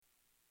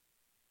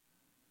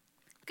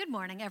Good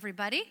morning,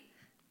 everybody.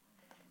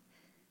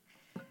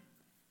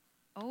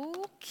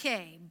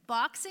 Okay,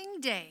 Boxing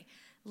Day.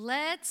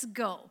 Let's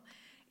go.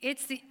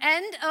 It's the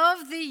end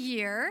of the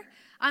year.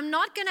 I'm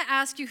not going to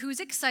ask you who's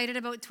excited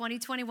about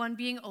 2021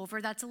 being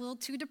over. That's a little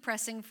too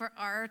depressing for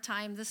our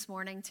time this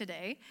morning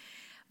today.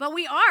 But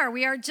we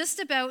are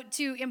just about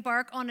to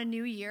embark on a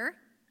new year.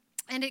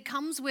 And it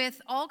comes with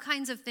all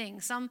kinds of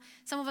things. Some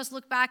of us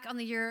look back on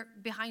the year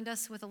behind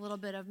us with a little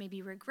bit of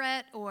maybe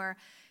regret, or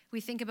we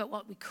think about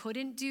what we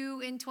couldn't do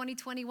in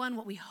 2021,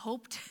 what we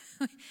hoped.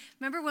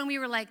 Remember when we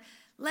were like,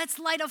 let's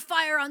light a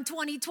fire on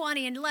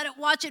 2020 and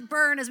watch it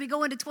burn as we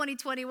go into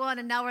 2021,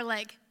 and now we're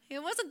like,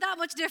 it wasn't that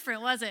much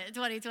different, was it,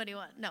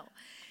 2021? No.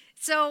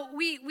 So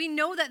we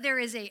know that there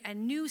is a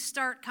new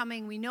start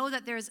coming. We know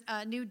that there's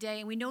a new day,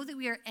 and we know that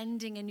we are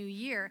ending a new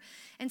year.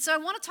 And so I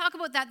want to talk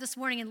about that this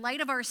morning in light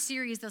of our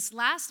series, this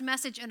last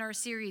message in our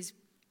series,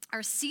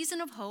 our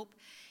season of hope,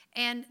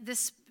 and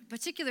this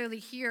particularly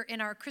here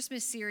in our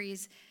Christmas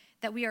series,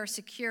 that we are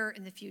secure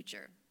in the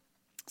future.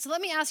 So let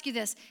me ask you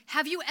this.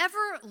 Have you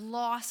ever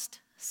lost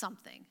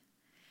something?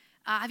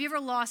 Have you ever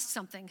lost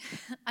something?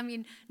 I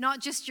mean, not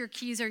just your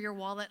keys or your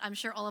wallet. I'm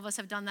sure all of us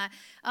have done that.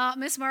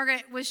 Miss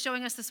Margaret was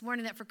showing us this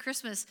morning that for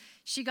Christmas,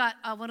 she got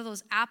one of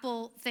those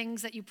Apple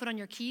things that you put on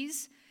your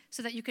keys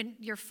so that you can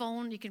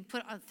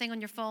put a thing on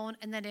your phone,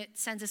 and then it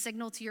sends a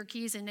signal to your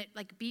keys, and it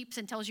like beeps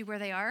and tells you where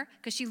they are,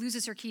 because she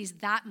loses her keys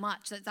that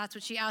much. That's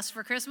what she asked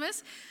for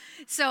Christmas.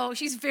 So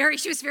she was very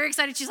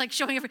excited. She's like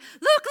showing look,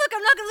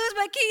 I'm not going to lose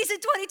my keys in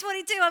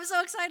 2022. I'm so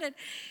excited.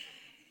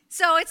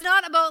 So it's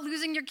not about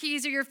losing your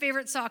keys or your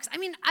favorite socks. I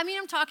mean,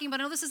 I'm talking about,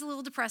 I know this is a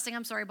little depressing.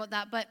 I'm sorry about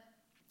that. But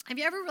have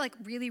you ever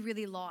really,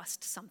 really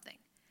lost something?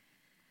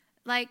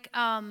 Like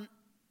a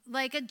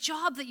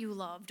job that you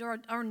loved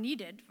or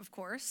needed, of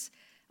course,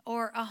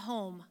 or a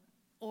home,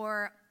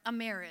 or a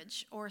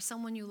marriage, or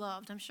someone you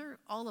loved. I'm sure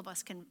all of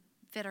us can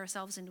fit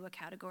ourselves into a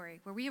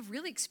category where we have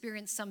really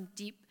experienced some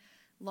deep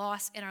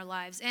loss in our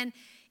lives. And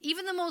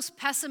even the most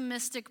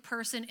pessimistic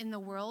person in the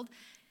world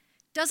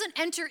doesn't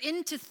enter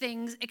into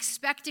things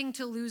expecting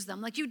to lose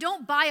them. Like, you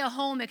don't buy a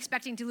home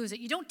expecting to lose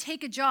it. You don't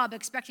take a job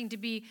expecting to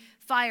be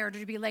fired or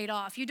to be laid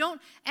off. You don't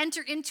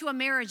enter into a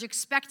marriage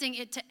expecting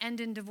it to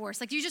end in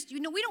divorce. Like,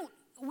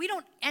 we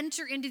don't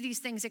enter into these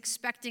things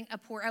expecting a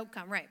poor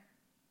outcome, right?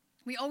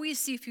 We always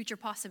see future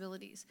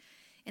possibilities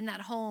in that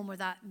home or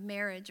that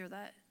marriage or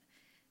that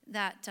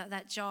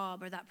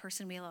job or that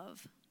person we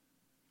love.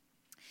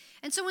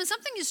 And so when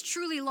something is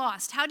truly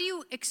lost, how do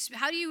you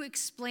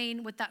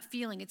explain what that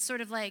feeling? It's sort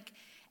of like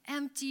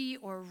empty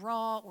or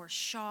raw or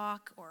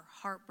shock or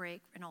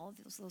heartbreak and all of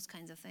those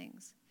kinds of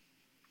things.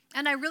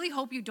 And I really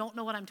hope you don't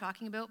know what I'm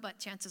talking about, but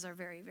chances are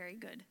very, very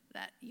good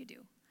that you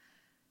do.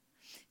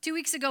 2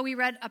 weeks ago, we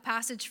read a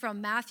passage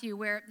from Matthew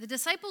where the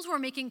disciples were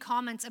making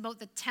comments about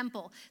the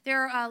temple.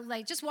 They're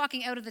just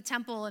walking out of the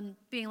temple and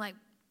being like,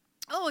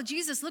 oh,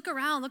 Jesus, look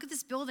around. Look at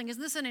this building.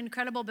 Isn't this an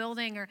incredible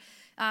building or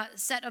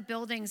set of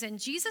buildings? And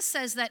Jesus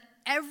says that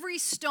every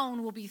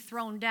stone will be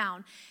thrown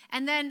down.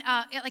 And then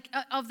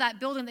of that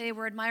building that they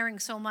were admiring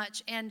so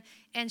much. And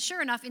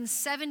sure enough, in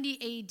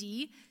 70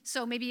 AD,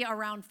 so maybe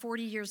around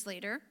 40 years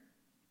later,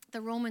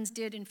 the Romans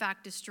did, in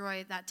fact,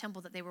 destroy that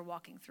temple that they were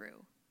walking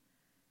through.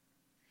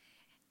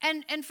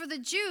 And for the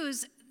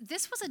Jews,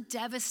 this was a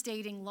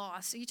devastating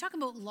loss. So you talk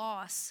about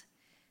loss.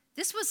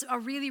 This was a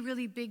really,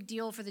 really big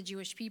deal for the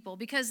Jewish people,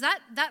 because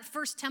that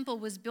first temple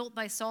was built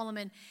by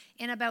Solomon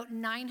in about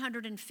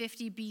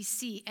 950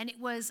 BC, and it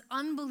was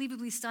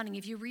unbelievably stunning.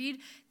 If you read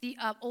the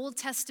Old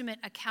Testament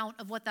account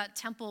of what that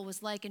temple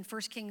was like in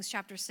 1 Kings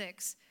chapter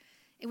 6,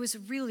 it was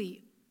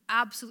really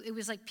it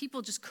was like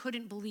people just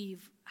couldn't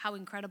believe how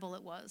incredible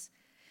it was.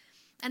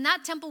 And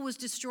that temple was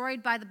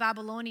destroyed by the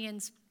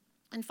Babylonians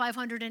in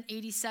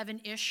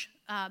 587-ish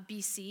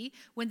BC,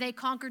 when they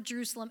conquered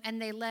Jerusalem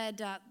and they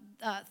led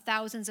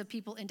thousands of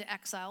people into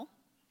exile.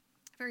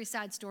 Very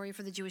sad story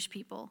for the Jewish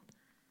people.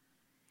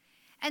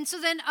 And so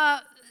then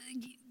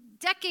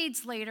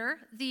decades later,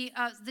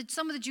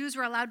 some of the Jews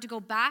were allowed to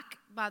go back.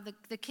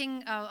 The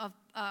king of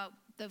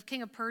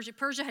Persia.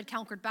 Persia had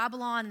conquered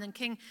Babylon, and then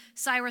King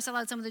Cyrus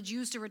allowed some of the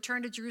Jews to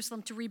return to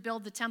Jerusalem to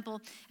rebuild the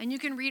temple. And you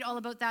can read all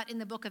about that in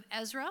the book of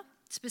Ezra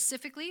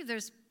specifically.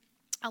 There's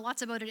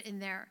lots about it in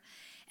there.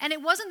 And it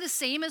wasn't the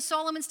same as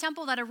Solomon's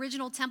temple, that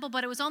original temple,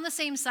 but it was on the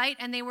same site,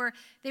 and they were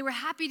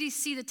happy to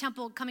see the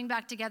temple coming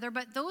back together.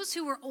 But those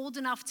who were old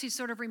enough to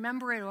sort of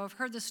remember it or have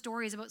heard the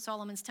stories about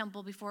Solomon's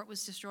temple before it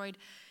was destroyed,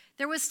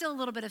 there was still a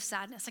little bit of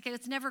sadness. Okay,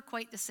 it's never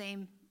quite the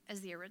same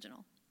as the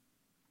original.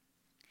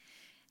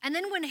 And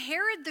then when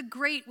Herod the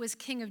Great was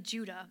king of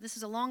Judah, this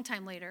was a long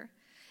time later,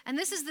 and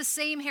this is the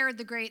same Herod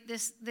the Great. He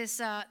was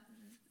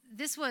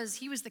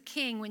the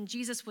king when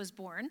Jesus was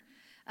born.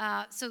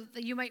 So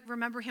you might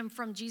remember him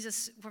from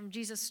Jesus'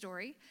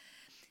 story.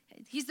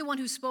 He's the one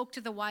who spoke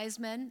to the wise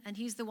men, and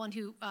he's the one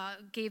who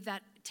gave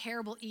that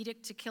terrible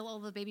edict to kill all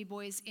the baby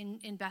boys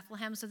in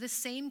Bethlehem. So this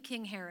same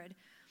King Herod,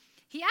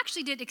 he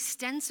actually did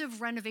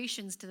extensive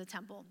renovations to the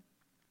temple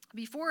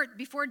before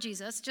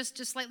Jesus, just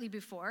slightly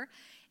before.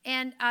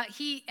 And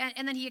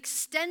then he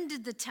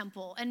extended the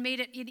temple and made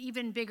it an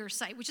even bigger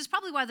site, which is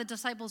probably why the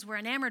disciples were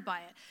enamored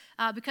by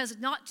it, because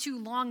not too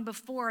long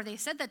before they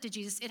said that to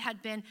Jesus, it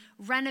had been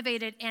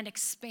renovated and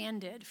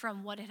expanded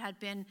from what it had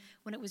been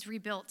when it was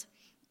rebuilt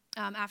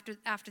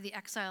after the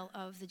exile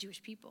of the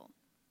Jewish people.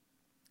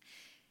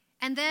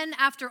 And then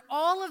after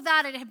all of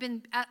that,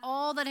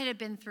 all that it had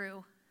been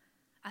through,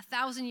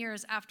 1,000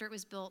 years after it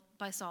was built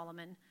by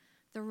Solomon,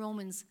 the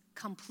Romans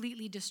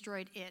completely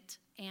destroyed it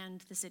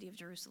and the city of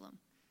Jerusalem.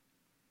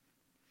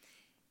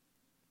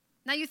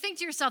 Now you think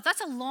to yourself,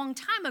 that's a long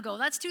time ago.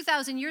 That's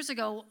 2,000 years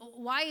ago.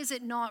 Why is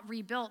it not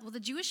rebuilt? Well, the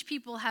Jewish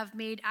people have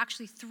made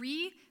actually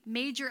 3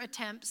 major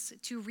attempts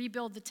to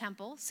rebuild the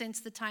temple since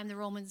the time the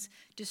Romans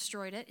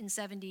destroyed it in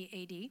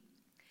 70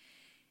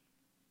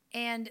 AD.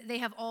 And they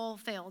have all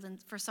failed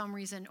for some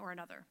reason or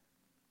another.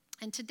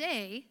 And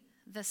today,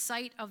 the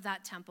site of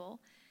that temple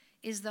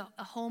is the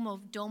home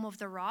of Dome of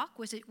the Rock,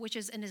 which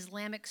is an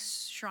Islamic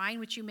shrine,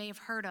 which you may have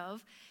heard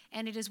of,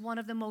 and it is one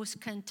of the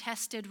most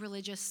contested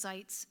religious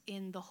sites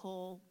in the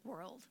whole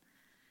world.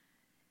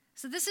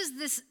 So this is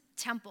this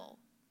temple.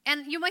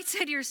 And you might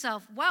say to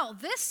yourself, wow,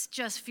 this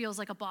just feels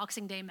like a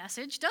Boxing Day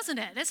message, doesn't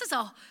it? This is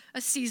a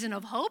season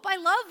of hope. I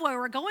love where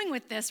we're going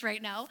with this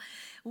right now.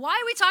 Why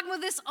are we talking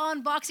about this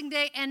on Boxing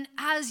Day? And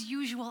as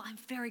usual, I'm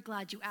very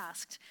glad you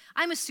asked.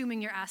 I'm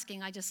assuming you're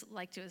asking. I just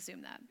like to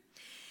assume that.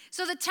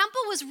 So the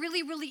temple was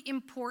really, really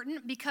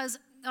important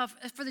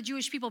for the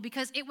Jewish people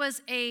because it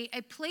was a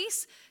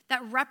place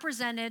that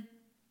represented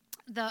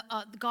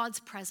God's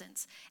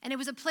presence. And it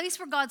was a place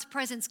where God's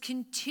presence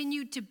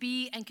continued to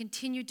be and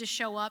continued to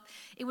show up.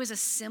 It was a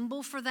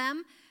symbol for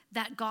them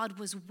that God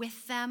was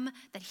with them,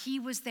 that he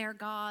was their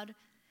God,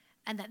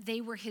 and that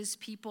they were his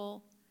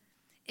people.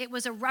 It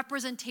was a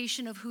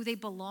representation of who they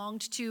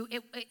belonged to.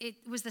 It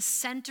was the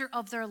center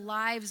of their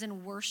lives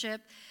and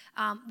worship.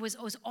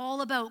 Was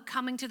all about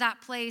coming to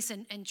that place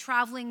and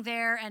traveling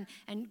there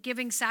and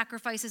giving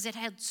sacrifices. It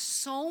had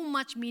so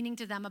much meaning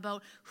to them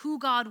about who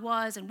God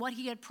was and what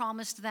he had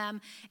promised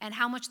them and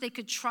how much they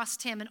could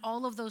trust him and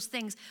all of those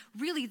things.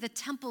 Really, the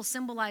temple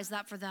symbolized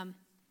that for them.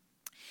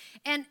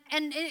 And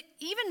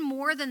even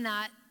more than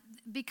that,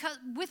 because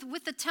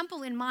with the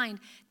temple in mind,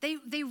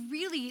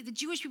 the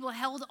Jewish people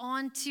held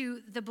on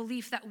to the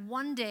belief that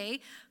one day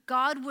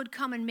God would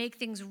come and make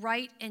things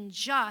right and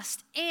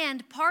just.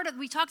 And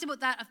we talked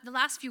about that the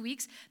last few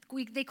weeks.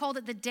 They called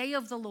it the day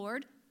of the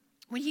Lord,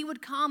 when he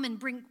would come and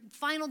bring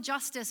final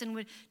justice and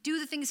would do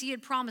the things he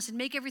had promised and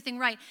make everything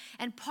right.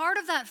 And part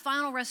of that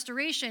final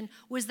restoration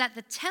was that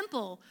the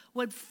temple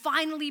would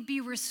finally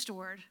be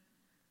restored.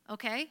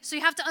 Okay, so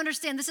you have to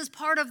understand this is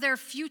part of their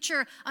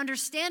future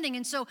understanding.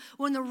 And so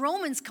when the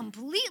Romans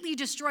completely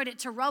destroyed it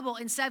to rubble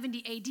in 70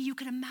 AD, you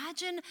can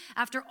imagine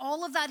after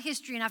all of that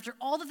history and after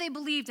all that they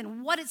believed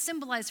and what it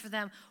symbolized for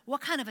them,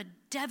 what kind of a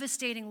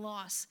devastating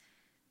loss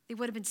they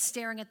would have been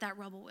staring at that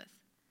rubble with.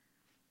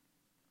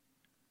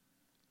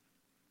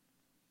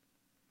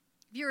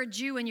 If you're a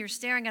Jew and you're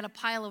staring at a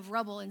pile of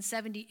rubble in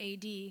 70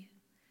 AD,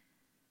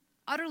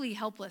 utterly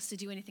helpless to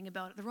do anything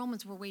about it, the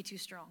Romans were way too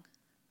strong.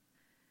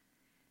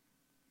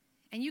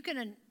 And you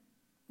can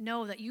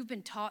know that you've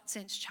been taught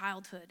since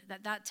childhood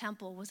that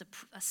temple was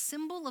a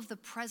symbol of the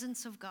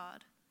presence of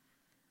God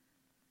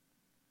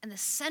and the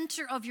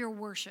center of your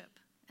worship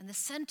and the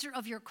center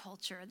of your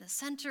culture and the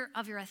center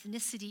of your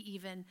ethnicity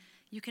even.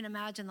 You can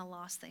imagine the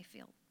loss they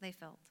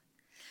felt.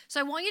 So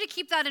I want you to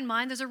keep that in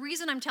mind. There's a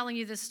reason I'm telling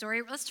you this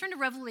story. Let's turn to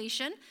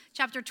Revelation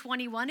chapter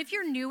 21. If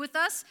you're new with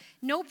us,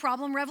 no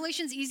problem.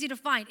 Revelation's easy to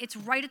find. It's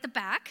right at the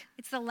back.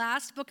 It's the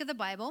last book of the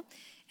Bible.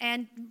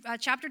 And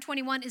chapter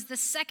 21 is the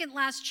second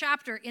last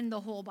chapter in the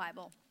whole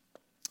Bible.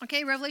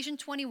 Okay, Revelation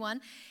 21.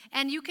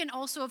 And you can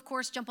also, of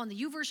course, jump on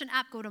the YouVersion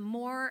app, go to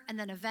More, and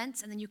then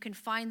Events, and then you can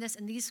find this.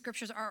 And these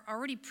scriptures are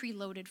already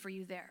preloaded for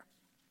you there.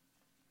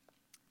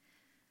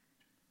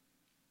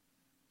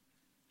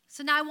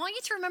 So now I want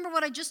you to remember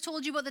what I just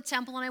told you about the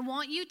temple, and I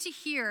want you to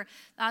hear,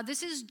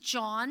 this is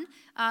John,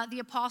 the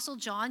Apostle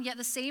John, yet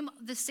the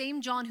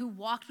same John who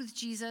walked with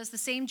Jesus, the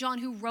same John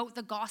who wrote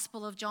the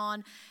Gospel of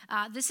John.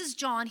 This is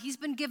John. He's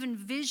been given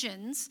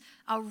visions,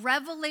 a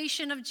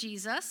revelation of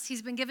Jesus.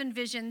 He's been given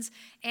visions,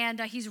 and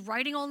he's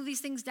writing all of these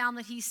things down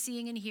that he's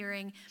seeing and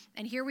hearing.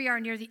 And here we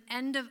are near the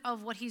end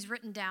of what he's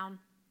written down.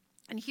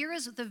 And here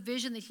is the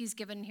vision that he's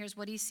given, and here's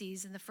what he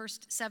sees in the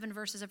first 7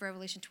 verses of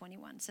Revelation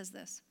 21. It says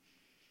this.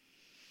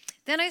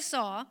 Then I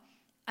saw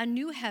a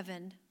new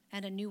heaven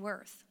and a new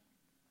earth.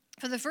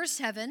 For the first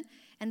heaven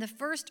and the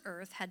first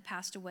earth had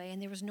passed away, and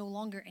there was no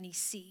longer any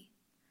sea.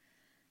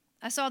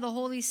 I saw the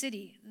holy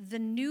city, the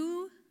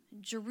new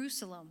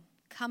Jerusalem,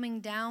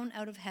 coming down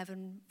out of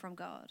heaven from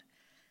God,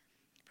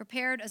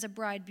 prepared as a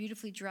bride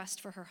beautifully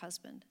dressed for her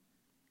husband.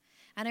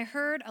 And I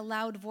heard a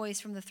loud voice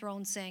from the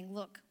throne saying,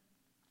 "Look,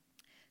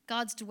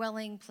 God's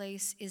dwelling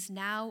place is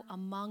now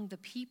among the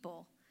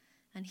people,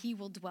 and he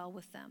will dwell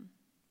with them.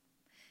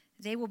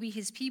 They will be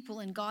his people,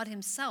 and God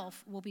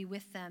himself will be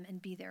with them and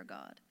be their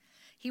God.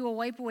 He will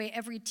wipe away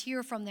every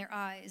tear from their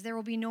eyes. There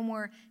will be no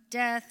more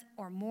death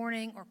or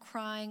mourning or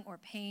crying or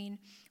pain,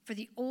 for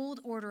the old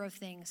order of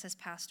things has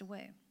passed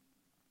away.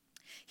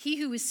 He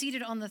who was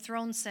seated on the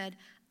throne said,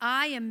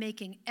 I am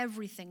making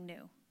everything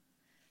new.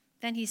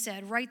 Then he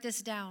said, write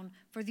this down,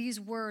 for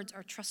these words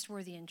are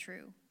trustworthy and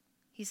true.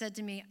 He said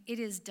to me, it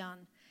is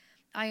done.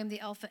 I am the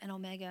Alpha and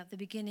Omega, the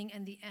beginning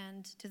and the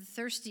end. To the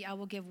thirsty I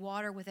will give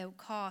water without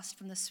cost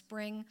from the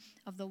spring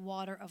of the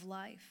water of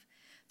life.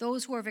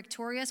 Those who are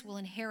victorious will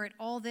inherit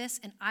all this,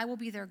 and I will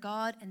be their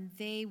God, and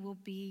they will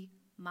be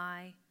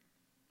my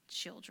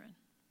children.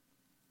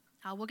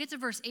 We'll get to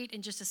verse 8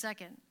 in just a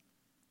second.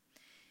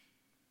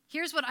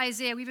 Here's what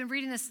Isaiah, we've been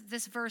reading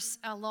this verse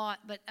a lot,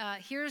 but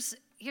here's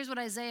what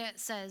Isaiah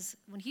says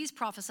when he's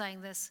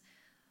prophesying this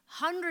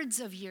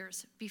hundreds of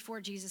years before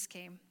Jesus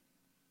came.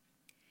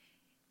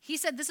 He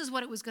said this is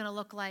what it was going to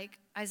look like,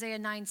 Isaiah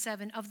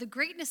 9:7. Of the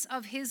greatness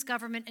of his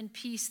government and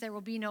peace there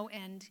will be no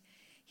end.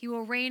 He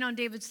will reign on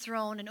David's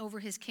throne and over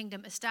his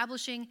kingdom,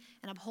 establishing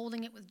and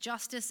upholding it with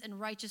justice and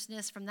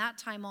righteousness from that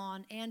time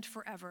on and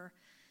forever.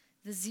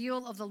 The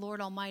zeal of the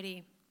Lord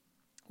Almighty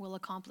will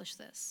accomplish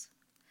this.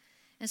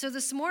 And so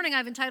this morning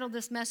I've entitled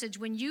this message,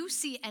 When You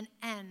See an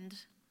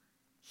End,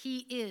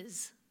 He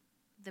is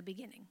the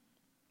Beginning.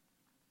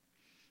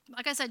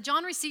 Like I said,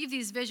 John received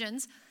these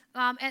visions.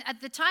 At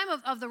the time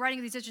of the writing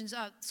of these visions,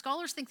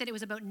 scholars think that it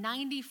was about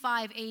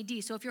 95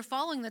 AD. So if you're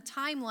following the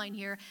timeline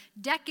here,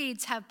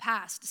 decades have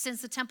passed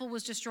since the temple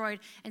was destroyed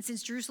and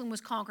since Jerusalem was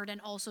conquered and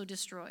also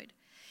destroyed.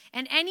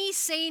 And any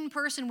sane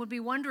person would be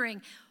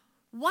wondering,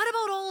 what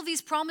about all of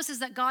these promises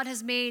that God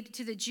has made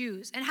to the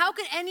Jews? And how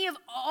could any of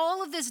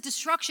all of this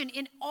destruction,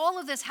 in all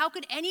of this, how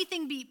could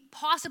anything be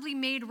possibly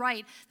made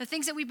right? The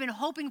things that we've been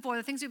hoping for,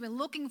 the things we've been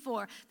looking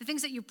for, the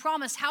things that you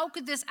promised, how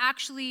could this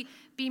actually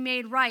be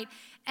made right?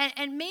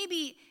 And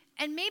maybe,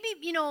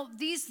 you know,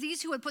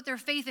 these who had put their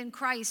faith in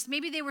Christ,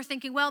 maybe they were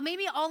thinking, well,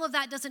 maybe all of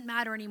that doesn't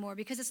matter anymore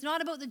because it's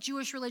not about the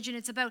Jewish religion,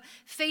 it's about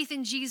faith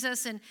in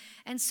Jesus.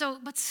 And so,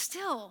 but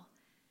still,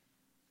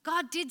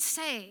 God did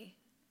say,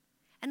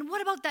 and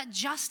what about that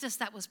justice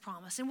that was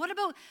promised? And what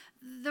about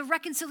the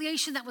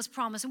reconciliation that was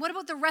promised? And what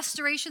about the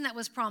restoration that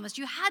was promised?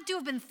 You had to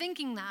have been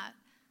thinking that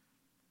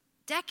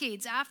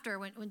decades after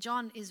when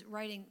John is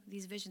writing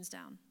these visions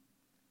down.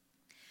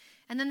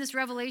 And then this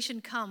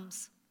revelation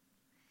comes,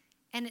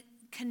 and it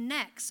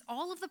connects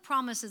all of the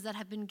promises that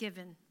have been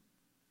given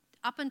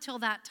up until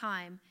that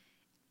time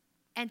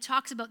and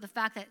talks about the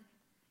fact that,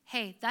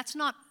 hey, that's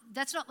not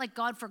like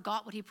God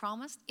forgot what he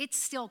promised. It's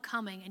still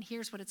coming, and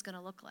here's what it's going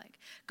to look like.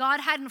 God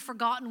hadn't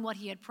forgotten what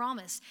he had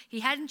promised. He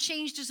hadn't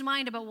changed his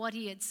mind about what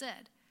he had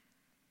said.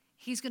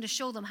 He's going to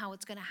show them how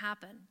it's going to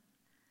happen.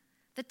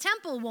 The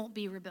temple won't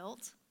be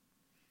rebuilt.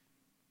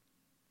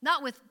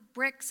 Not with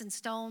bricks and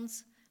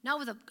stones, not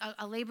with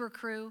a labor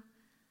crew.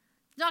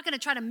 Not going to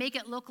try to make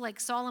it look like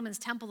Solomon's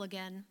temple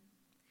again.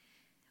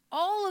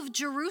 All of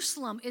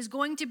Jerusalem is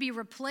going to be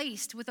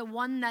replaced with a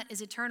one that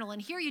is eternal.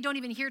 And here you don't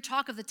even hear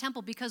talk of the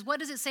temple, because what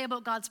does it say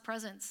about God's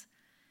presence?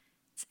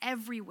 It's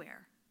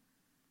everywhere.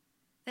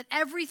 That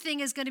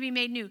everything is going to be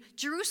made new.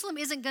 Jerusalem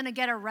isn't going to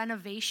get a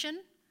renovation,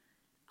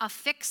 a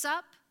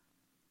fix-up.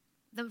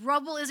 The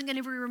rubble isn't going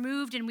to be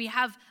removed and we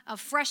have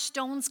fresh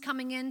stones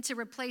coming in to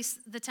replace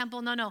the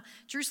temple. No.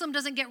 Jerusalem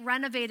doesn't get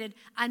renovated.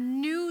 A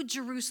new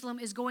Jerusalem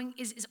is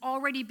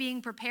already being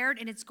prepared,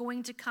 and it's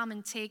going to come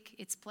and take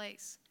its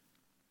place.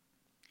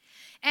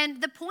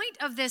 And the point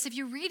of this, if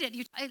you read it,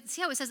 you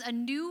see how it says a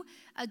new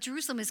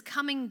Jerusalem is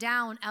coming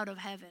down out of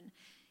heaven.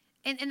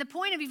 And the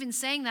point of even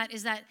saying that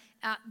is that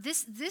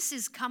this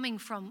is coming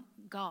from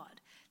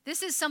God.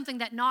 This is something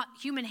that not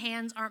human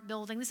hands aren't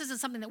building. This isn't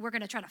something that we're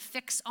going to try to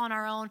fix on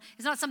our own.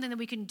 It's not something that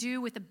we can do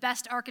with the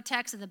best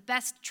architects and the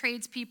best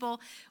tradespeople.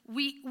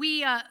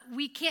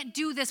 We can't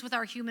do this with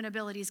our human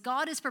abilities.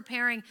 God is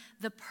preparing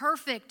the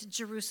perfect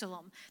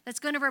Jerusalem that's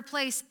going to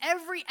replace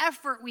every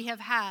effort we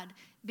have had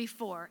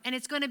before. And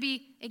it's going to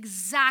be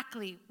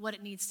exactly what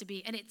it needs to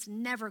be. And it's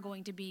never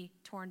going to be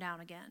torn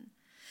down again.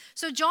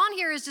 So John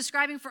here is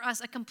describing for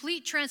us a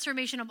complete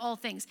transformation of all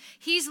things.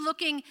 He's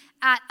looking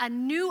at a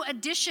new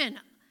addition,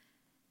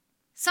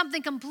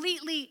 something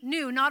completely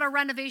new, not a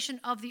renovation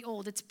of the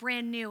old. It's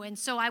brand new. And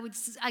so I would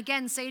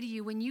again say to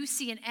you, when you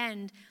see an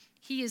end,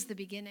 he is the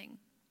beginning.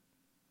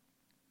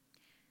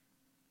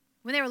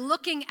 When they were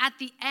looking at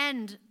the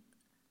end,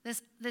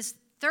 this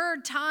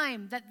third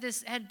time that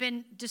this had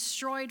been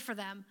destroyed for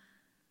them,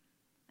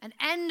 an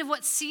end of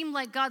what seemed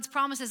like God's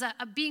promises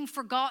being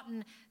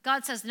forgotten,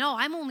 God says, no,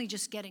 I'm only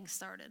just getting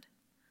started.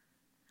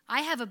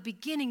 I have a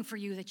beginning for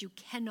you that you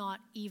cannot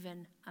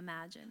even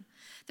imagine.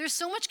 There's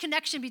so much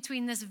connection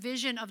between this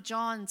vision of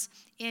John's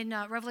in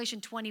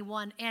Revelation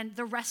 21 and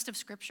the rest of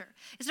Scripture.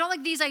 It's not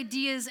like these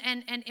ideas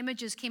and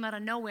images came out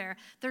of nowhere.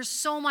 There's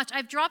so much.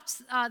 I've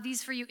dropped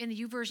these for you in the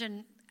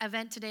YouVersion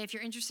event today if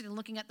you're interested in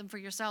looking at them for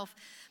yourself.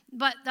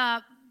 But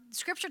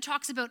Scripture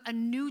talks about a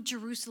new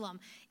Jerusalem,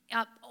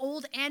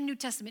 Old and New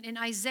Testament, in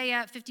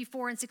Isaiah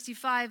 54 and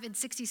 65 and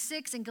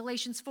 66, in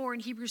Galatians 4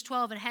 and Hebrews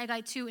 12 and Haggai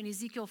 2 and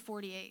Ezekiel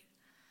 48.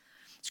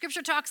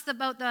 Scripture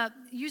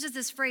uses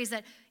this phrase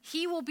that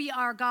he will be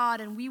our God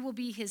and we will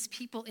be his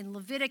people in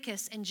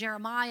Leviticus and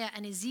Jeremiah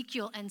and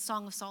Ezekiel and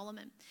Song of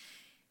Solomon.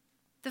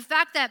 The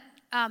fact that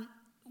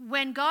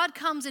when God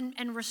comes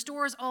and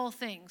restores all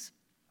things,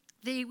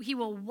 he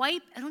will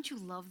wipe, don't you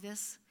love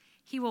this?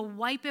 He will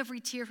wipe every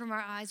tear from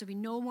our eyes. There'll be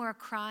no more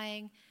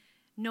crying,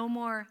 no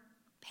more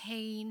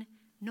pain,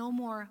 no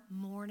more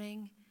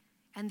mourning,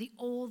 and the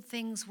old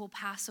things will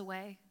pass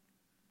away,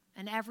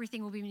 and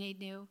everything will be made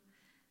new.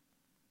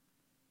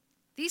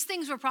 These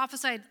things were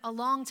prophesied a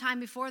long time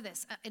before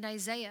this in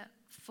Isaiah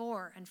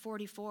 4 and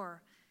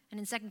 44 and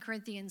in 2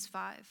 Corinthians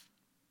 5.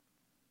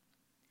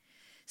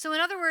 So in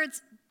other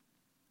words,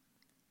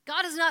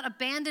 God has not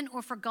abandoned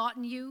or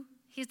forgotten you.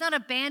 He's not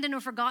abandoned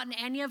or forgotten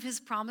any of his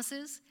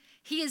promises.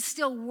 He is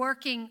still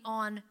working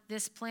on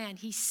this plan.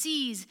 He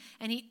sees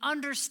and he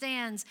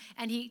understands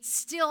and he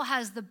still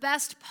has the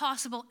best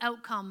possible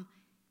outcome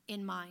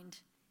in mind,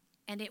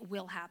 and it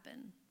will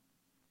happen.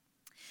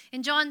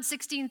 In John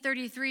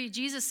 16:33,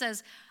 Jesus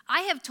says,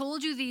 I have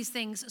told you these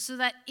things so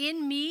that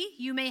in me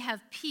you may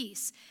have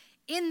peace.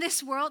 In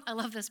this world, I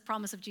love this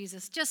promise of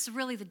Jesus, just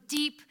really the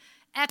deep,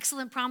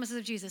 excellent promises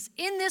of Jesus.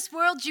 In this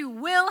world, you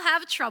will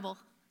have trouble.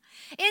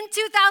 In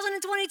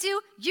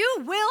 2022,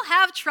 you will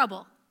have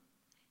trouble.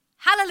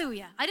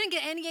 Hallelujah. I didn't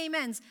get any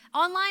amens.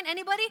 Online,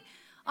 anybody?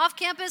 Off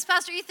campus,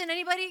 Pastor Ethan,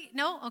 anybody?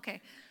 No?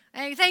 Okay.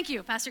 Hey, thank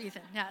you, Pastor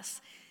Ethan.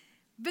 Yes.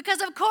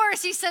 Because of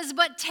course, he says,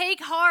 but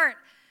take heart,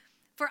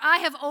 for I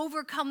have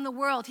overcome the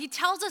world. He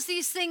tells us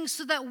these things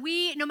so that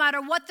we, no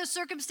matter what the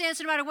circumstance,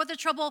 no matter what the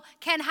trouble,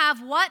 can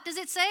have what does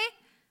it say?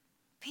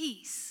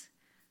 Peace.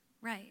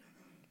 Right.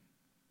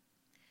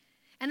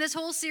 And this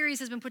whole series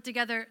has been put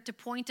together to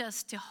point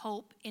us to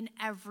hope in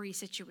every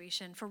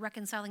situation, for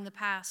reconciling the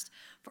past,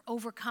 for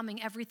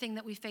overcoming everything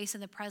that we face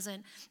in the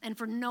present, and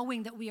for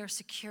knowing that we are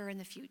secure in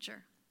the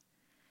future.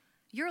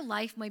 Your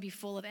life might be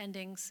full of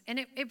endings, and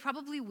it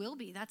probably will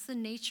be. That's the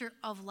nature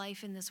of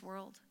life in this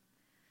world.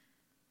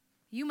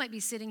 You might be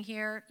sitting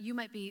here, you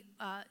might be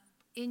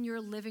in your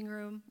living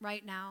room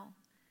right now,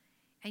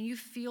 and you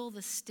feel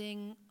the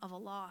sting of a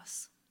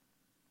loss.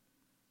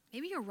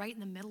 Maybe you're right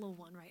in the middle of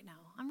one right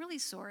now. I'm really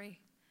sorry.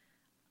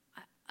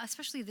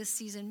 Especially this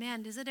season,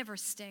 man, does it ever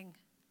sting?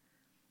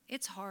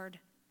 It's hard.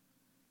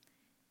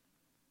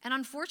 And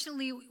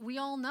unfortunately, we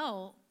all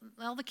know,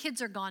 well, the kids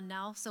are gone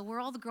now, so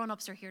all the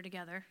grown-ups are here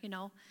together,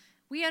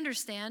 We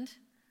understand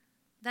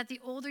that the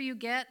older you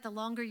get, the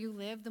longer you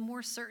live, the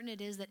more certain it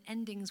is that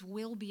endings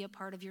will be a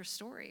part of your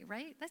story,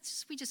 right?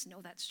 We just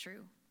know that's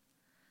true.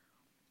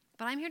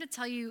 But I'm here to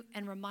tell you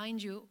and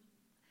remind you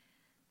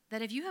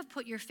that if you have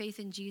put your faith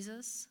in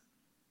Jesus,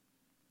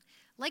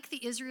 like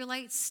the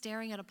Israelites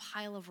staring at a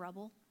pile of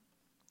rubble,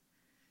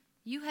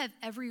 you have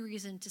every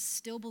reason to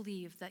still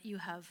believe that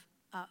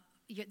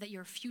that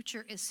your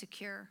future is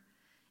secure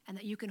and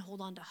that you can hold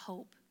on to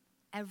hope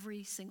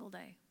every single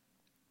day.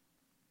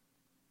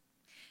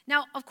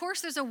 Now, of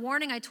course, there's a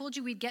warning. I told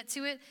you we'd get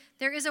to it.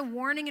 There is a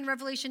warning in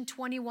Revelation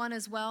 21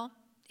 as well.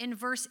 In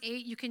verse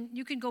 8, you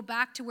can go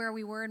back to where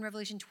we were in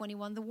Revelation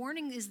 21. The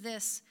warning is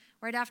this,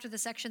 right after the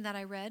section that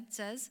I read,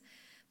 says,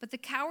 but the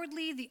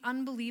cowardly, the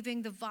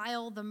unbelieving, the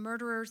vile, the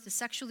murderers, the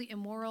sexually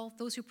immoral,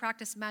 those who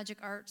practice magic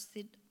arts,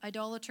 the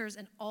idolaters,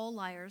 and all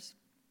liars,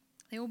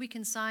 they will be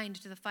consigned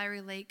to the fiery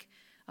lake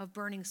of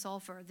burning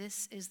sulfur.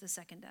 This is the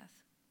second death.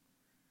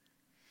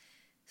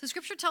 So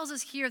Scripture tells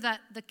us here that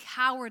the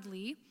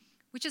cowardly,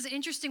 which is an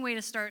interesting way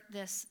to start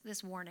this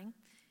warning,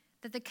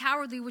 that the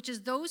cowardly, which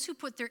is those who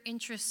put their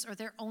interests or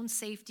their own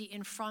safety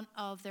in front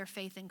of their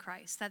faith in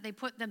Christ, that they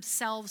put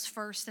themselves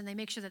first and they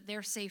make sure that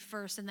they're safe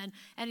first and then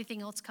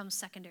anything else comes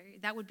secondary.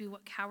 That would be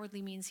what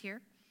cowardly means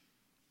here.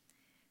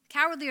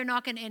 Cowardly are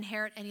not going to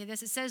inherit any of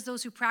this. It says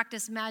those who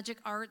practice magic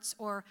arts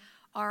or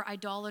are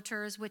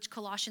idolaters, which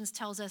Colossians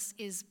tells us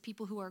is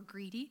people who are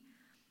greedy.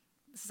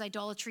 This is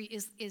idolatry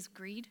is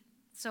greed.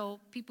 So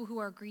people who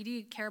are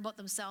greedy care about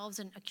themselves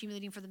and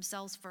accumulating for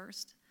themselves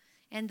first.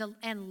 And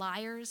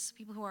liars,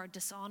 people who are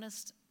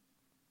dishonest.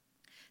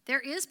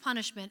 There is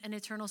punishment and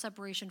eternal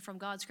separation from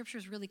God. Scripture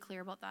is really clear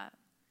about that.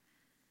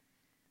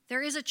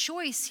 There is a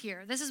choice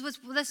here. This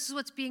is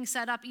what's being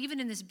set up,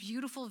 even in this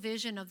beautiful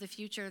vision of the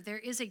future. There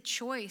is a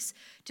choice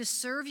to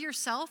serve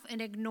yourself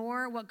and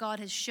ignore what God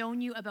has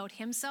shown you about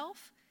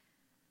himself.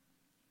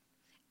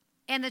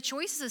 And the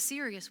choice is a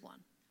serious one.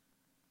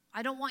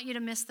 I don't want you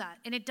to miss that.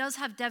 And it does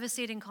have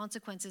devastating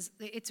consequences.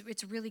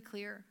 It's really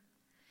clear.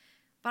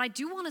 But I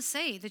do want to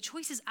say the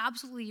choice is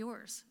absolutely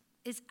yours.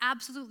 It's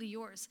absolutely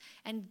yours.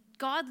 And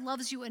God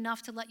loves you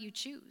enough to let you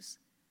choose.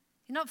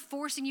 He's not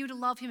forcing you to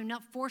love him. He's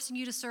not forcing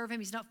you to serve him.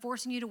 He's not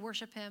forcing you to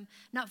worship him.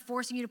 Not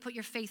forcing you to put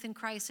your faith in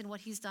Christ and what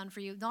he's done for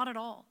you. Not at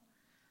all.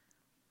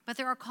 But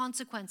there are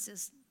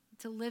consequences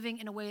to living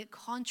in a way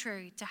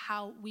contrary to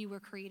how we were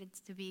created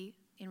to be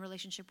in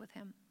relationship with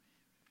him.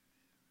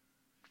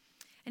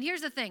 And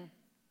here's the thing.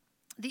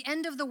 The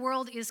end of the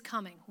world is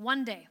coming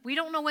one day. We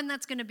don't know when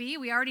that's going to be.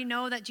 We already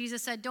know that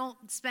Jesus said,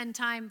 don't spend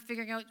time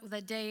figuring out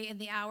the day and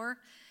the hour.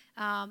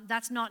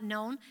 That's not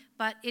known,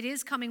 but it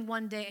is coming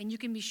one day, and you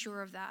can be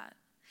sure of that.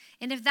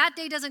 And if that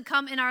day doesn't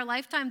come in our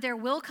lifetime, there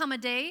will come a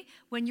day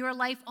when your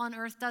life on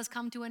earth does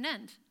come to an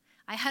end.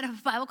 I had a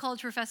Bible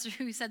college professor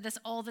who said this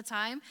all the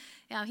time.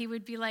 He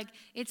would be like,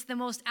 it's the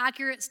most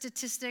accurate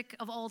statistic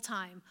of all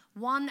time.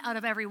 1 out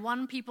of every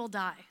 1 people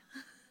die.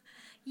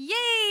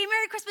 Yay,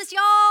 Merry Christmas,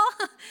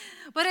 y'all.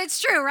 But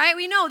it's true, right?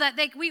 We know that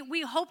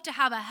we hope to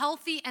have a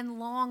healthy and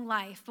long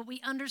life, but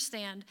we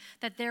understand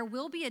that there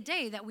will be a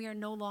day that we are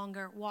no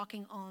longer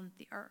walking on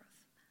the earth.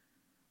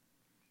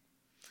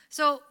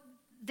 So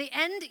the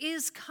end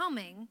is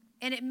coming,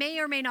 and it may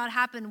or may not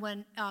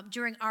happen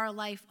during our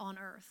life on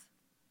earth.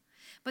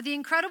 But the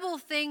incredible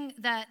thing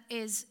that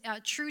is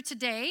true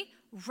today,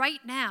 right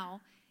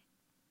now,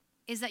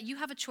 is that you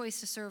have a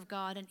choice to serve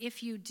God, and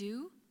if you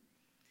do,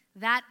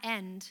 that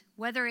end,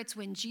 whether it's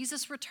when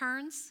Jesus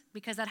returns,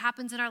 because that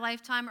happens in our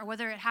lifetime, or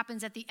whether it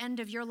happens at the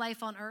end of your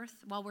life on earth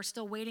while we're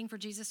still waiting for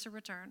Jesus to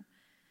return,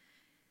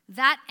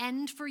 that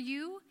end for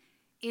you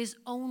is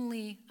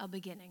only a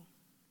beginning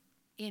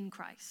in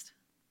Christ.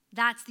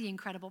 That's the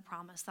incredible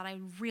promise that I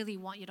really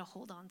want you to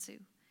hold on to.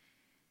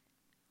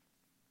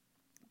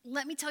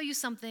 Let me tell you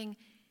something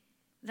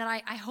that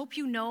I hope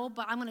you know,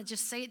 but I'm going to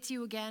just say it to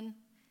you again.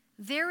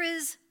 There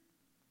is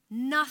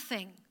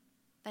nothing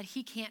that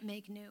he can't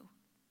make new.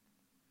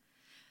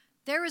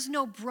 There is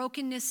no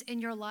brokenness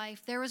in your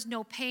life. There is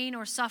no pain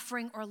or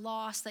suffering or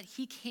loss that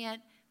he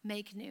can't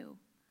make new.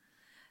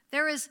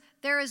 There is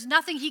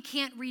nothing he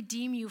can't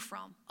redeem you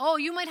from. Oh,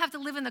 you might have to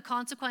live in the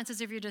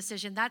consequences of your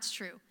decision. That's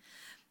true.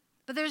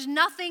 But there's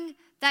nothing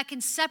that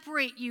can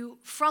separate you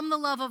from the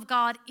love of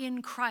God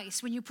in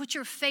Christ when you put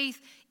your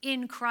faith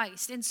in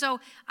Christ. And so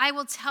I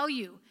will tell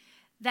you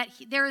that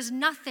there is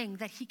nothing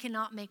that he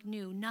cannot make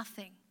new,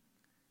 nothing.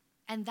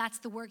 And that's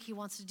the work he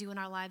wants to do in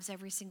our lives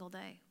every single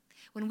day.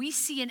 When we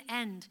see an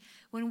end,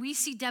 when we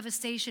see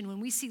devastation, when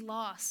we see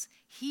loss,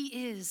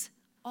 he is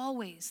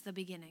always the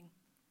beginning.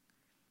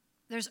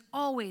 There's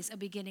always a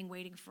beginning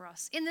waiting for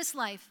us. In this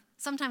life,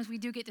 sometimes we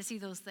do get to see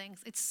those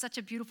things. It's such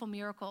a beautiful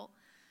miracle.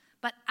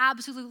 But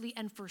absolutely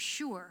and for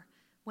sure,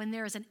 when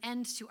there is an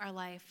end to our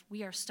life,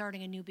 we are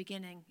starting a new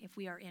beginning if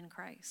we are in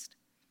Christ.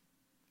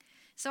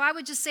 So I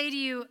would just say to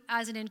you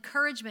as an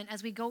encouragement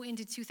as we go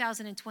into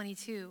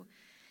 2022,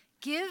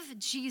 give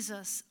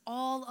Jesus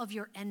all of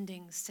your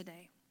endings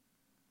today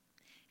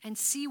and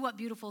see what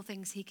beautiful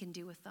things he can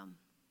do with them.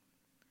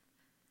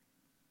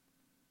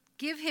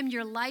 Give him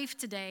your life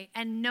today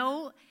and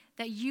know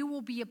that you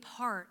will be a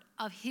part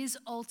of his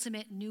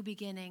ultimate new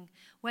beginning,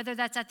 whether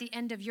that's at the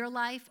end of your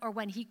life or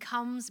when he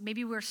comes.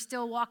 Maybe we're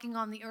still walking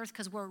on the earth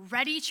because we're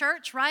ready,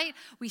 church, right?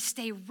 We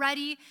stay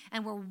ready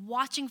and we're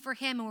watching for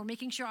him and we're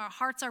making sure our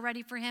hearts are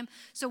ready for him.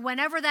 So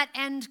whenever that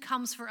end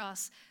comes for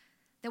us,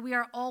 that we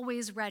are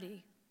always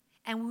ready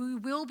and we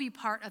will be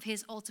part of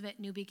his ultimate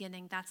new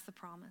beginning. That's the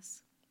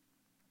promise.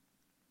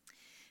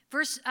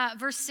 Verse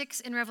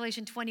 6 in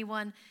Revelation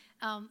 21,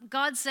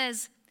 God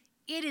says,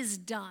 it is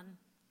done.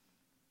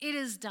 It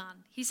is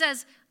done. He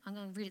says, I'm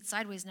going to read it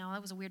sideways now.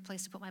 That was a weird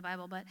place to put my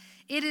Bible, but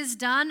it is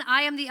done.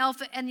 I am the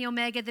Alpha and the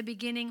Omega, the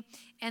beginning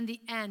and the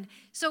end.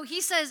 So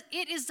he says,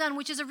 it is done,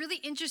 which is a really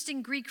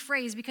interesting Greek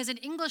phrase because in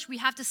English we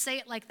have to say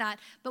it like that.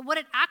 But what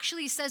it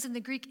actually says in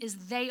the Greek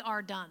is they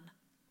are done.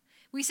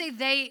 We say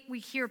they, we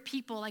hear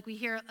people, like we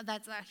hear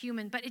that's a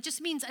human, but it just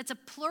means it's a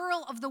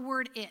plural of the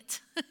word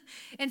it.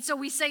 And so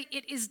we say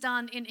it is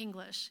done in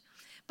English.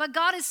 But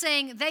God is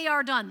saying they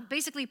are done.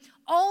 Basically,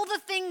 all the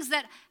things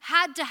that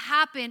had to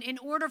happen in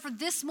order for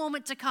this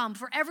moment to come,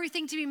 for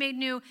everything to be made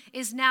new,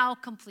 is now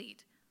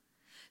complete.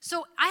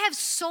 So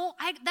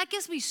that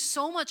gives me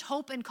so much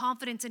hope and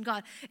confidence in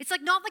God. It's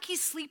like not like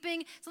he's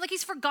sleeping. It's not like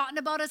he's forgotten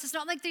about us. It's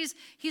not like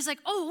he's like,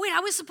 oh, wait, I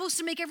was supposed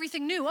to make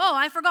everything new. Oh,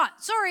 I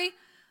forgot. Sorry.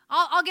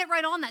 I'll get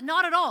right on that.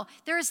 Not at all.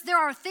 There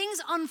are things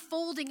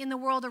unfolding in the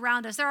world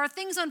around us. There are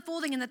things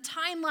unfolding in the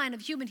timeline of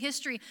human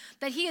history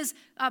that he is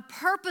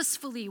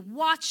purposefully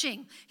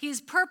watching. He is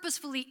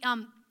purposefully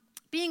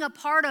being a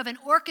part of and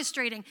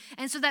orchestrating.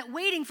 And so that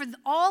waiting for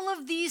all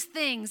of these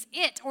things,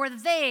 it or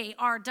they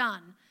are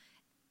done.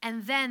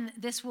 And then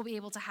this will be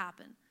able to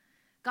happen.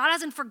 God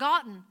hasn't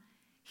forgotten.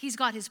 He's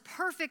got his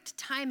perfect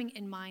timing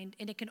in mind,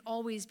 and it can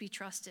always be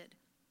trusted.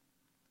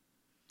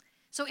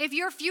 So if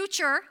your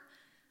future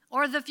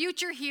or the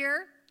future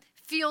here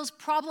feels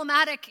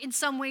problematic in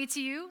some way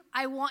to you,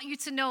 I want you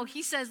to know,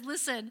 he says,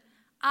 listen,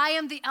 I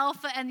am the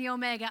Alpha and the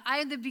Omega. I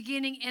am the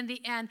beginning and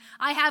the end.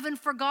 I haven't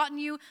forgotten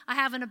you. I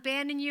haven't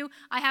abandoned you.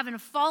 I haven't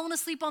fallen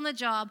asleep on the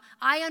job.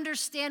 I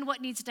understand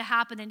what needs to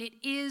happen, and it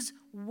is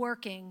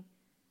working.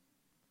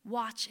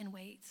 Watch and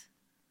wait.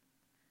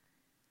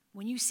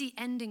 When you see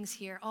endings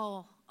here,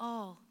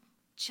 oh,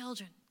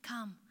 children,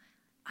 come.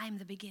 I am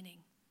the beginning.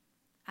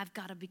 I've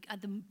got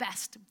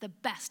the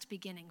best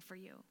beginning for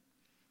you.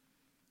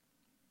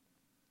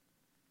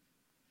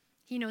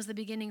 He knows the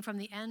beginning from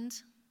the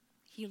end.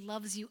 He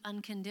loves you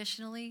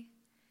unconditionally.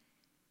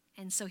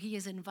 And so he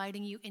is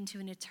inviting you into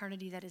an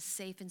eternity that is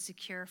safe and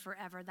secure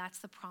forever. That's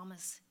the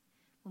promise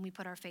when we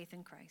put our faith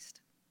in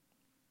Christ.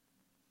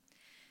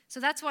 So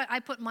that's why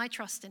I put my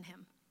trust in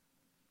him.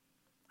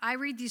 I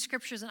read these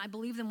scriptures and I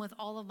believe them with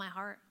all of my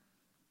heart.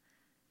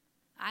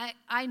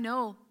 I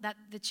know that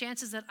the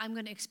chances that I'm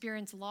going to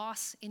experience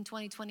loss in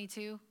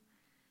 2022,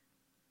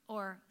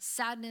 or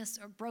sadness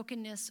or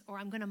brokenness, or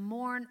I'm going to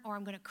mourn, or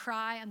I'm going to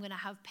cry, I'm going to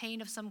have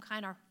pain of some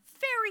kind, are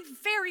very,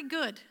 very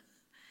good.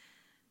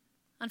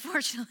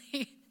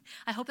 Unfortunately,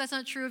 I hope that's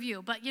not true of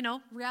you, but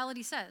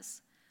reality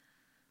says.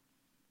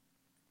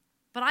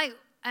 But I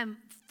am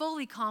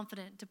fully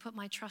confident to put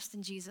my trust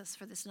in Jesus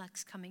for this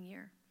next coming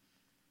year.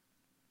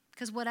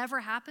 Because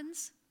whatever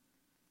happens,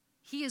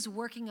 he is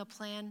working a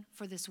plan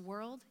for this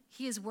world.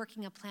 He is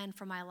working a plan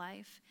for my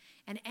life.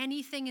 And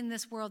anything in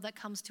this world that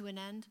comes to an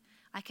end,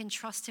 I can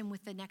trust him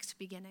with the next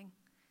beginning,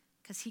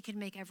 because he can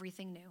make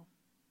everything new.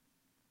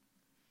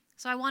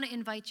 So I want to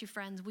invite you,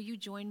 friends, will you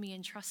join me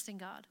in trusting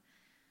God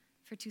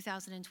for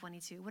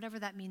 2022, whatever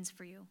that means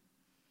for you?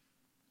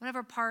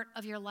 Whatever part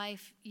of your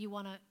life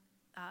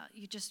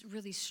you're just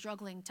really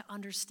struggling to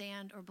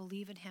understand or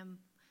believe in him,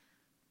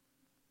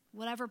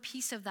 whatever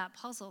piece of that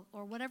puzzle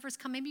or whatever's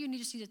come, maybe you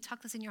just need to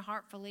tuck this in your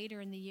heart for later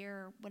in the year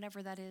or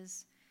whatever that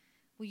is.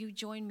 Will you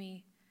join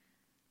me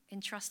in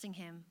trusting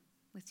him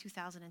with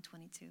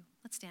 2022?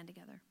 Let's stand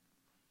together.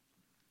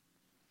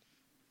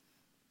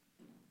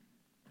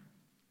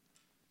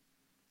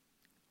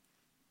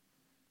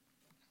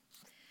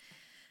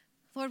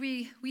 Lord,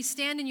 we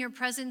stand in your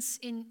presence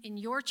in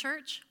your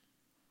church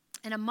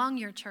and among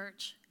your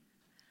church.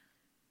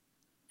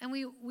 And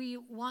we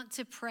want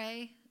to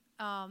pray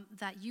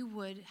that you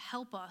would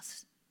help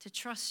us to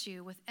trust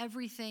you with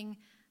everything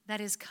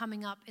that is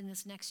coming up in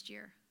this next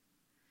year.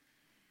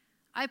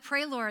 I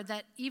pray, Lord,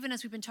 that even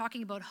as we've been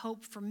talking about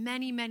hope for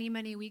many, many,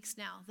 many weeks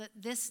now, that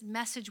this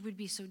message would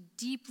be so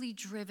deeply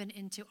driven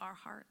into our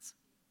hearts.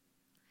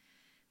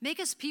 Make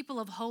us people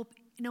of hope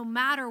no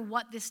matter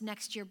what this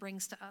next year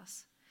brings to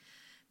us.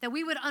 That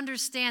we would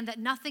understand that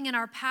nothing in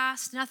our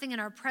past, nothing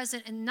in our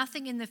present, and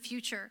nothing in the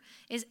future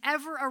is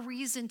ever a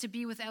reason to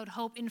be without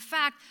hope. In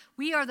fact,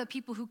 we are the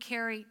people who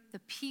carry the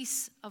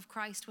peace of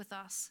Christ with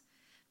us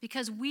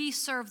because we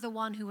serve the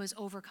one who has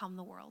overcome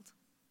the world.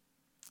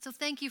 So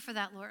thank you for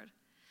that, Lord.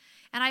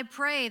 And I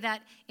pray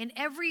that in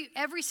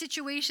every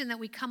situation that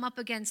we come up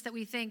against that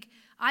we think,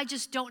 I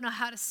just don't know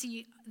how to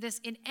see this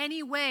in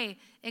any way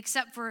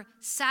except for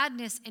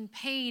sadness and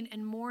pain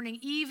and mourning,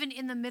 even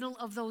in the middle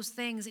of those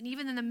things and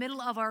even in the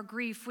middle of our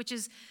grief, which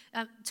is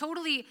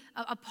totally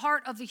a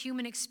part of the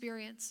human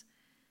experience.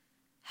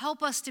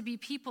 Help us to be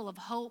people of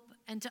hope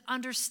and to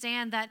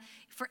understand that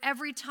for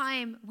every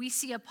time we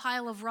see a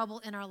pile of rubble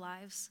in our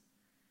lives,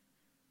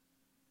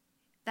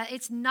 that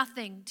it's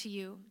nothing to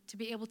you to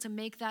be able to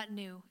make that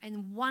new.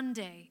 And one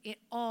day, it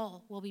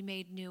all will be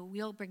made new.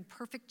 We'll bring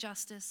perfect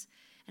justice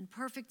and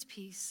perfect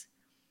peace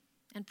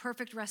and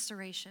perfect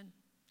restoration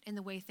in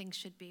the way things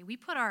should be. We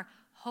put our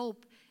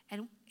hope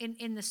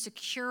in the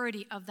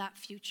security of that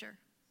future.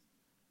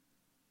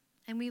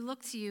 And we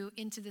look to you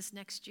into this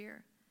next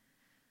year.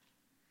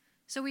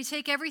 So we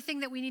take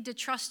everything that we need to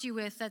trust you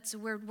with,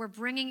 we're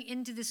bringing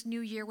into this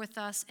new year with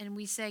us, and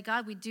we say,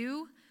 God, we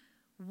do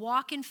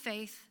walk in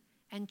faith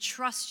and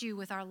trust you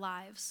with our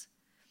lives,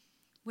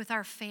 with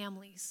our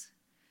families,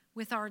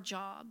 with our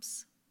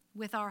jobs,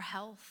 with our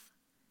health,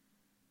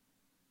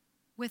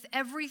 with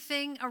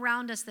everything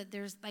around us that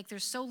there's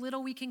so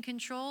little we can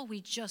control.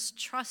 We just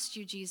trust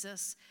you,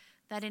 Jesus,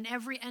 that in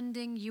every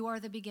ending you are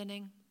the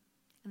beginning,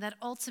 and that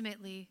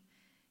ultimately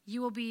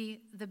you will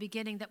be the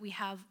beginning that we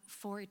have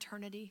for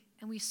eternity.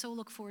 And we so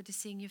look forward to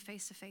seeing you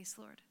face to face,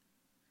 Lord.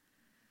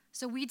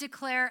 So we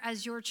declare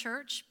as your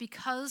church,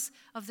 because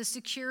of the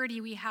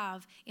security we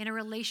have in a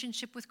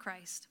relationship with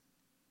Christ,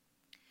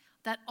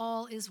 that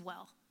all is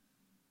well.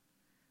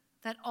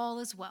 That all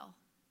is well.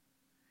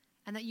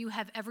 And that you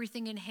have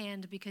everything in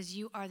hand because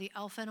you are the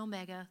Alpha and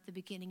Omega, the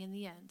beginning and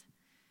the end.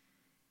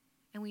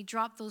 And we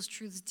drop those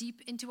truths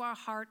deep into our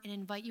heart and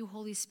invite you,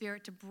 Holy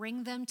Spirit, to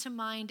bring them to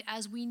mind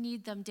as we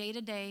need them day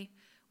to day,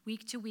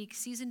 week to week,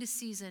 season to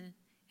season,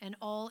 and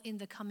all in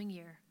the coming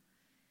year.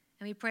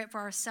 And we pray it for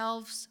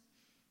ourselves,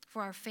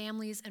 for our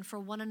families, and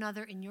for one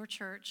another in your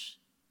church,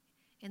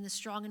 in the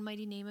strong and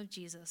mighty name of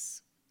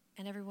Jesus.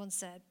 And everyone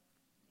said,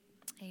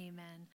 amen.